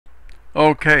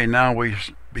Okay, now we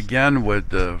begin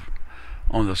with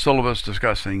on the syllabus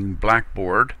discussing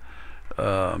Blackboard.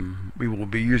 We will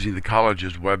be using the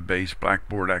college's web-based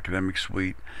Blackboard Academic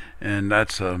Suite, and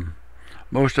that's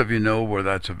most of you know where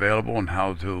that's available and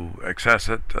how to access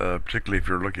it. Particularly if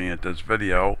you're looking at this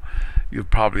video, you've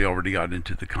probably already got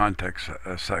into the context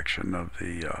section of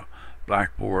the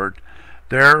Blackboard.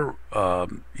 There,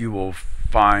 you will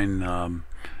find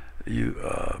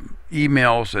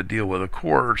emails that deal with a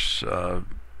course,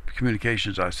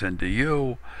 communications I send to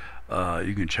you.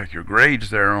 You can check your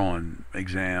grades there on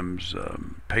exams,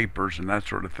 papers, and that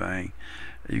sort of thing.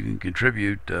 You can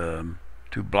contribute to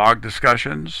blog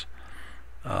discussions,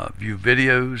 view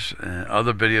videos and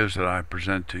other videos that I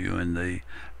present to you in the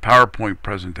PowerPoint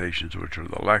presentations, which are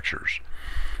the lectures,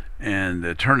 and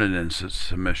the Turnitin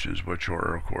submissions, which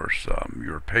are, of course,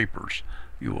 your papers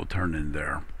you will turn in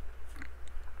there.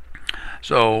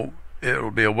 So it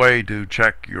will be a way to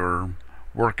check your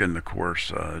work in the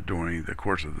course during the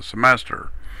course of the semester.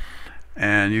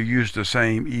 And you use the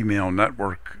same email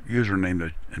network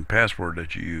username and password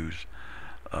that you use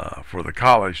for the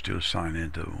college to sign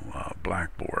into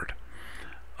Blackboard.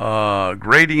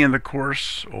 Grading in the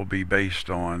course will be based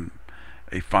on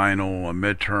a final, a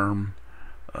midterm,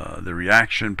 the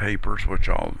reaction papers, which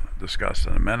I'll discuss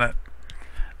in a minute.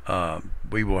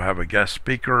 We will have a guest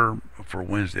speaker for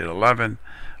Wednesday at 11,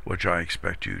 which I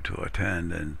expect you to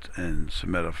attend and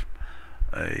submit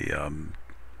a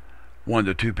 1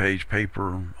 to 2 page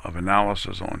paper of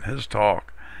analysis on his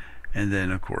talk, and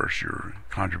then of course your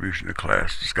contribution to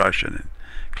class discussion and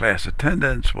class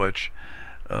attendance, which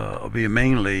will be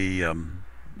mainly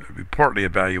be partly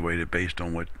evaluated based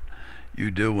on what you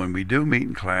do when we do meet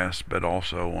in class, but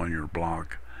also on your blog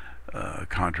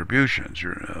contributions,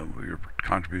 your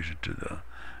contribution to the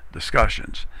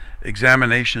discussions.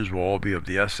 Examinations will all be of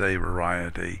the essay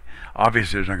variety.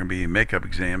 Obviously, there's not going to be makeup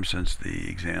exams since the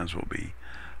exams will be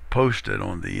posted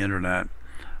on the internet.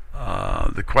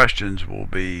 The questions will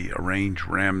be arranged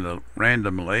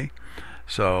randomly,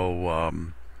 so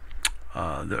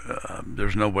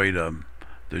there's no way to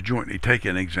jointly take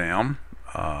an exam.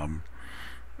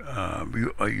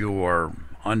 You are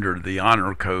under the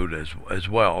honor code as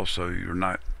well, so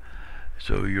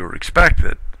you're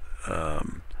expected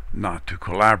not to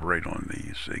collaborate on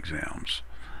these exams.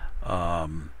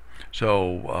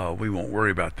 So we won't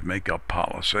worry about the makeup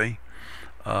policy.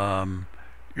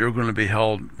 You're going to be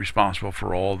held responsible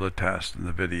for all the tests and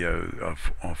the video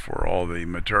for all the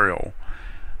material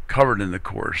covered in the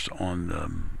course on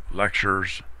the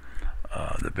lectures,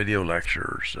 the video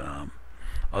lectures,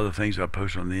 other things I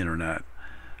post on the internet,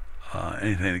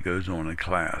 anything that goes on in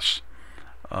class.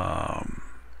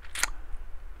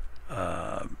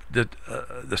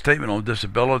 The statement on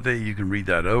disability, you can read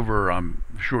that over. I'm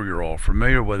sure you're all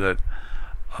familiar with it.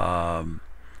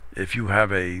 If you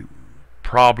have a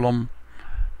problem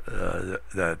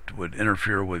that would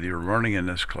interfere with your learning in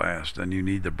this class, then you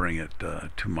need to bring it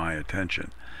to my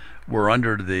attention. We're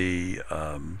under the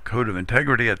Code of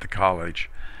Integrity at the college,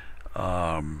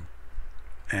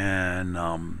 and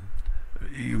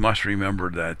you must remember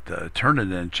that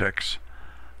Turnitin checks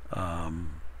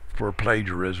for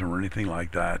plagiarism or anything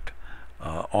like that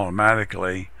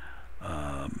automatically,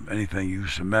 anything you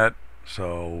submit.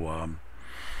 So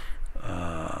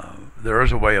there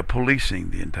is a way of policing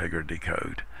the integrity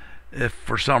code. If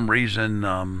for some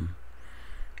reason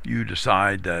you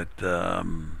decide that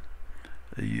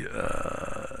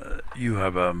you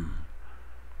have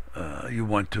you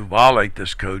want to violate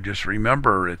this code, just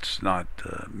remember it's not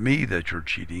me that you're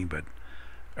cheating, but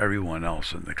everyone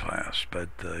else in the class. But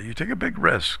you take a big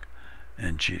risk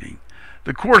in cheating.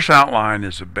 The course outline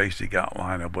is a basic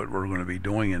outline of what we're going to be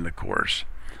doing in the course.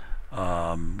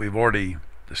 We've already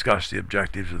discussed the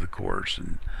objectives of the course,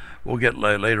 and we'll get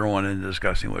later on into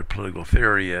discussing what political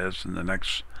theory is in the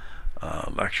next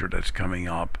lecture that's coming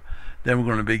up. Then we're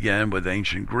going to begin with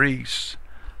ancient Greece,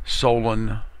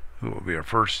 Solon, who will be our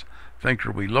first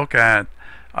thinker we look at.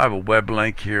 I have a web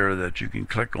link here that you can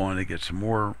click on to get some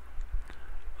more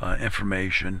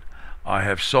information. I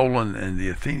have Solon and the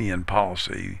Athenian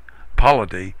Polity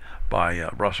by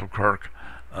Russell Kirk.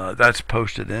 That's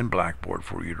posted in Blackboard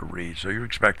for you to read, so you're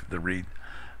expected to read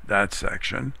that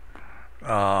section.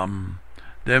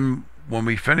 Then when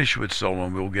we finish with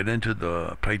Solon, we'll get into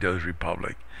the Plato's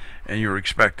Republic, and you're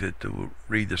expected to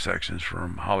read the sections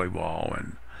from Hollywell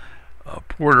and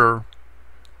Porter,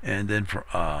 and then for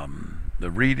the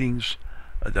readings,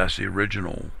 that's the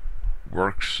original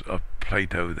works of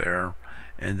Plato there,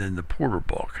 and then the Porter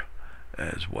book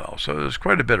as well. So there's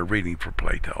quite a bit of reading for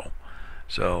Plato.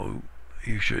 So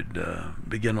you should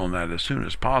begin on that as soon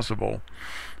as possible.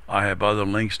 I have other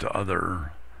links to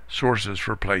other sources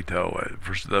for Plato,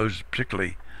 for those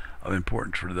particularly of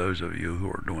importance for those of you who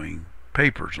are doing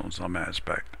papers on some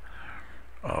aspect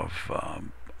of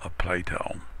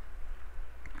Plato.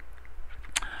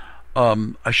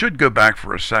 I should go back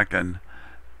for a second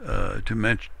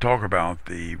to talk about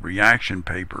the reaction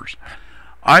papers.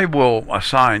 I will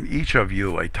assign each of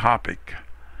you a topic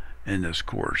in this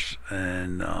course,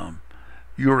 and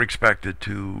you're expected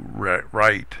to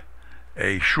write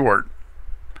a short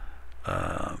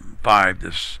 5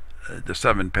 to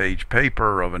 7 page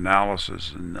paper of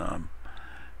analysis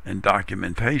and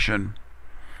documentation,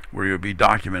 where you'll be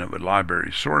documented with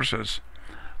library sources,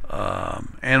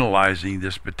 analyzing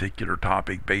this particular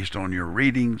topic based on your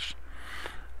readings,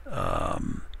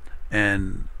 and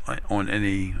on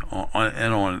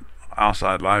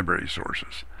outside library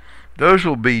sources. Those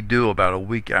will be due about a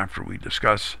week after we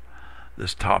discuss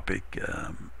this topic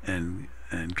in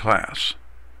class.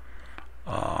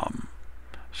 That'll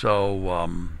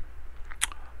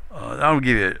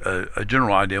give you a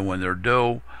general idea when they're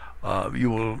due. You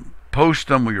will post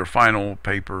them with your final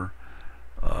paper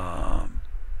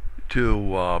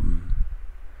to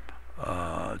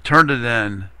turn it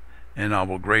in, and I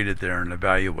will grade it there and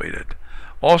evaluate it.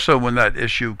 Also, when that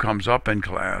issue comes up in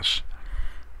class,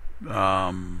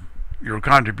 your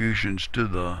contributions to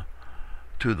the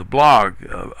blog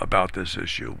about this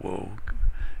issue will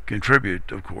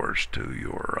contribute, of course, to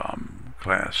your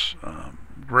class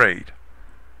grade,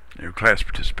 your class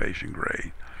participation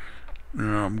grade.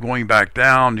 Going back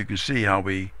down, you can see how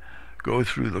we go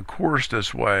through the course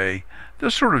this way.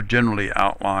 This sort of generally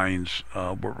outlines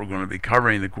what we're going to be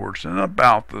covering in the course in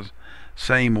about the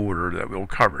same order that we'll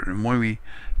cover it. And when we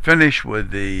finish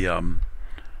with the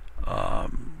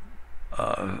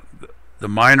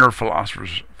minor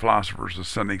philosophers, the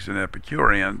Cynics and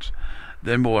Epicureans,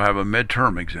 then we'll have a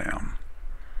midterm exam.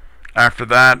 After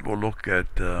that, we'll look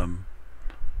at the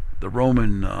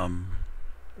Roman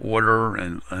order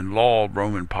and law of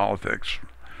Roman politics,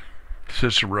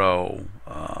 Cicero,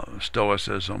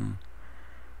 Stoicism,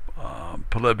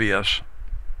 Polybius,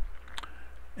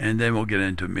 and then we'll get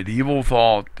into medieval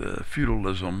thought,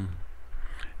 feudalism,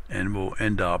 and we'll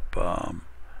end up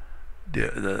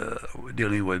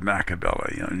dealing with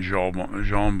Machiavelli and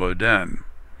Jean Baudin.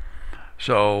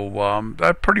 So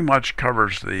that pretty much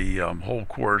covers the whole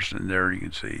course, and there you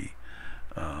can see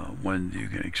when you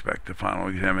can expect the final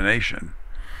examination.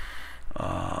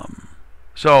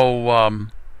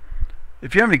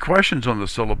 If you have any questions on the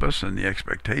syllabus and the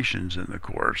expectations in the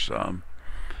course,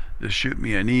 just shoot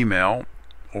me an email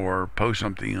or post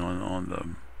something on the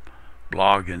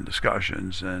blog and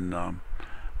discussions, and I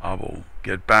will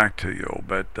get back to you.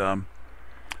 But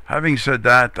having said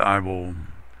that, I will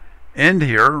end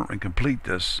here and complete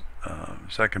this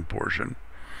second portion,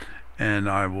 and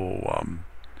I will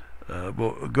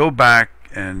we'll go back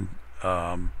and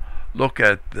look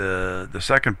at the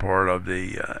second part of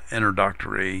the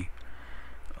introductory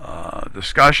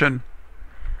discussion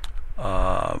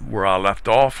where I left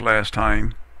off last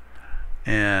time,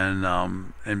 and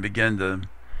begin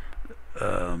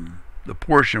the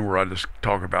portion where I just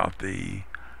talk about the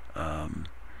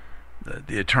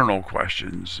eternal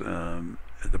questions,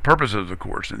 the purpose of the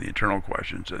course, and the eternal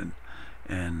questions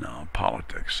in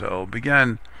politics. So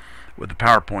begin with the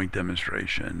PowerPoint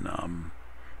demonstration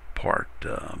part.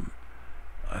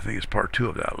 I think it's part 2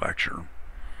 of that lecture.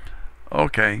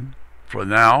 Okay, for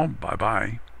now,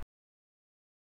 bye-bye.